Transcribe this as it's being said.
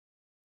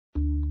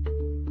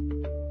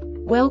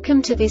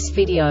Welcome to this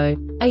video.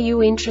 Are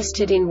you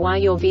interested in why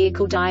your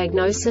vehicle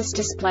diagnosis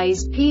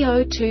displays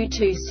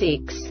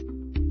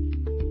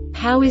P0226?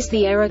 How is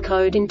the error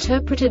code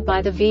interpreted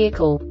by the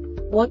vehicle?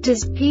 What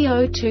does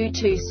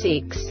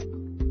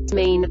P0226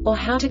 mean, or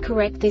how to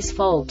correct this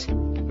fault?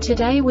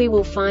 Today we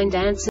will find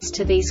answers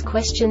to these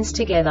questions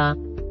together.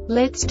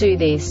 Let's do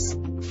this.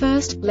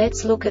 First,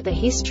 let's look at the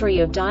history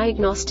of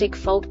diagnostic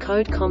fault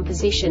code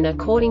composition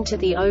according to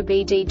the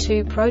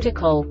OBD2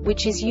 protocol,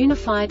 which is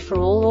unified for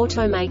all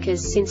automakers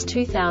since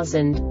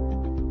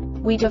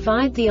 2000. We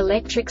divide the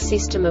electric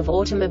system of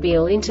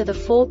automobile into the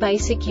four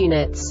basic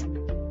units: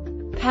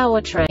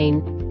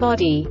 powertrain,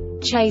 body,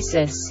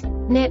 chassis,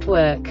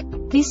 network.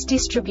 This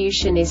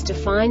distribution is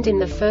defined in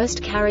the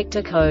first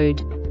character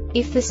code.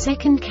 If the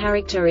second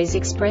character is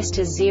expressed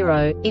as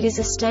 0, it is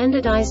a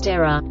standardized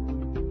error.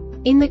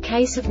 In the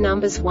case of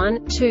numbers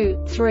 1,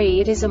 2, 3,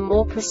 it is a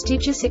more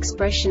prestigious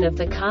expression of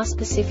the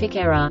car-specific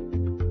error.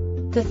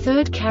 The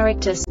third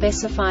character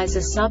specifies a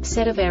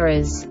subset of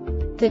errors.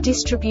 The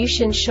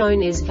distribution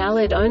shown is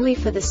valid only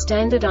for the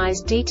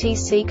standardized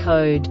DTC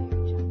code.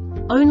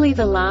 Only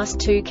the last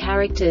two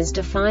characters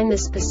define the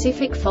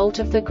specific fault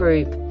of the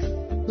group.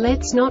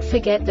 Let's not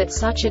forget that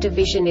such a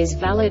division is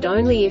valid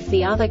only if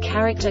the other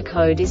character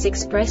code is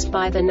expressed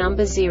by the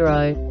number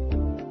 0.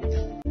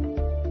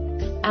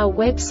 Our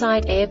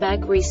website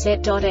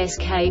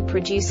airbagreset.sk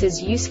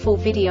produces useful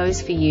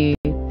videos for you.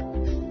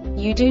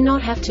 You do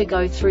not have to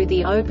go through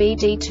the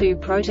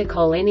OBD2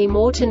 protocol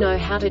anymore to know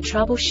how to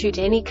troubleshoot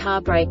any car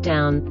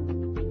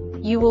breakdown.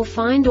 You will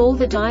find all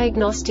the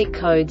diagnostic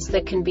codes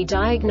that can be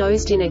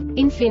diagnosed in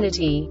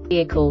Infiniti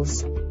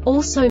vehicles.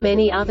 Also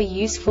many other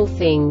useful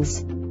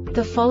things.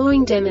 The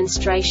following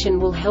demonstration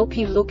will help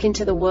you look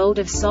into the world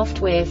of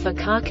software for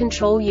car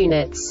control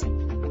units.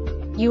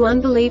 You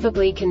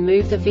unbelievably can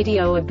move the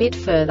video a bit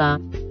further.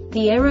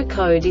 The error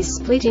code is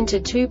split into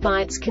 2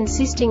 bytes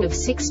consisting of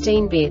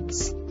 16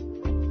 bits.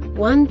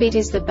 1 bit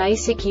is the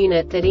basic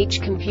unit that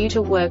each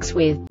computer works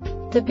with.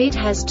 The bit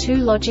has 2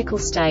 logical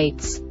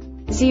states: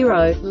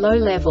 0, low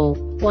level,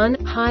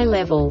 1, high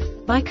level.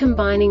 By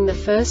combining the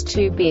first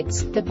 2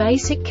 bits, the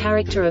basic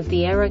character of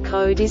the error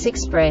code is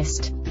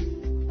expressed.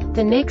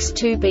 The next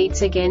 2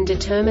 beats again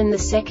determine the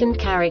second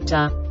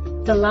character.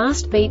 The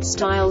last beat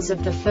styles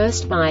of the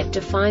first byte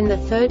define the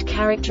third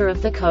character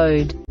of the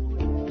code.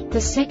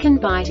 The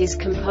second byte is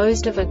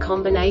composed of a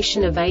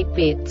combination of 8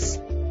 bits.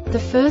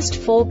 The first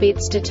 4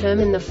 bits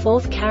determine the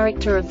fourth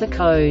character of the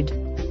code.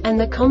 And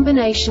the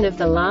combination of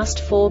the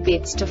last 4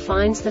 bits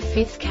defines the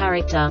fifth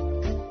character.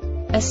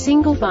 A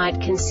single byte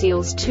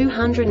conceals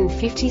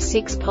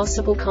 256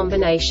 possible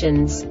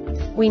combinations.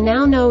 We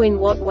now know in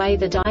what way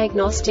the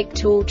diagnostic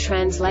tool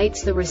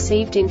translates the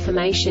received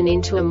information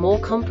into a more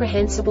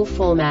comprehensible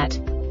format.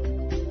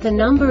 The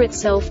number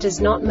itself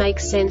does not make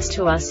sense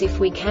to us if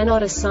we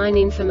cannot assign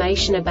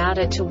information about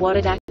it to what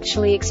it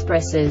actually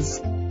expresses.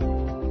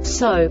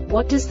 So,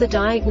 what does the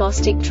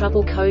diagnostic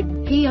trouble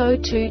code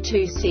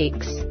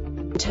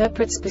P0226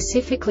 interpret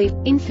specifically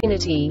for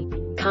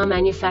Infiniti car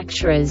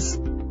manufacturers?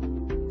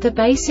 The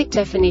basic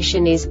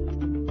definition is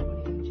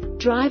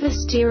driver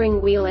steering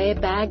wheel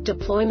airbag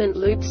deployment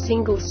loop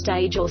single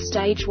stage or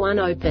stage 1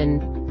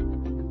 open.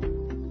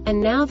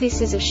 And now this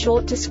is a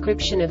short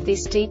description of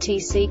this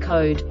DTC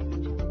code.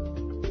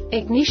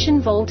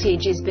 Ignition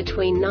voltage is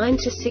between 9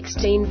 to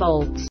 16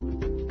 volts.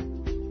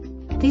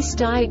 This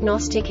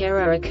diagnostic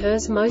error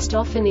occurs most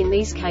often in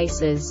these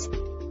cases: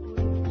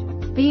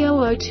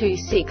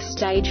 B0026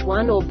 Stage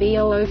 1 or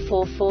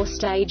B0044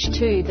 Stage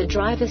 2. The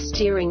driver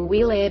steering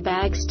wheel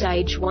airbag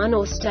Stage 1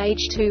 or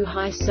Stage 2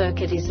 high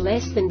circuit is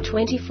less than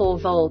 24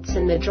 volts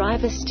and the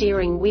driver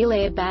steering wheel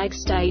airbag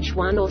Stage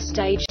 1 or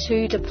Stage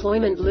 2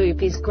 deployment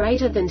loop is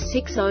greater than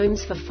 6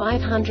 ohms for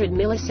 500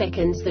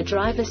 milliseconds. The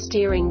driver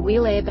steering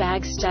wheel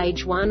airbag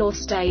Stage 1 or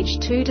Stage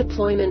 2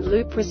 deployment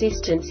loop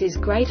resistance is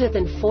greater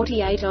than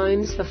 48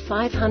 ohms for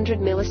 500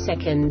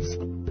 milliseconds.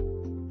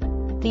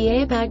 The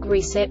Airbag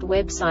Reset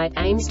website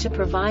aims to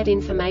provide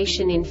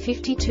information in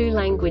 52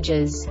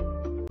 languages.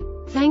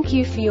 Thank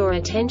you for your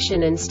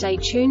attention and stay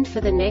tuned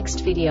for the next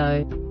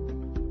video.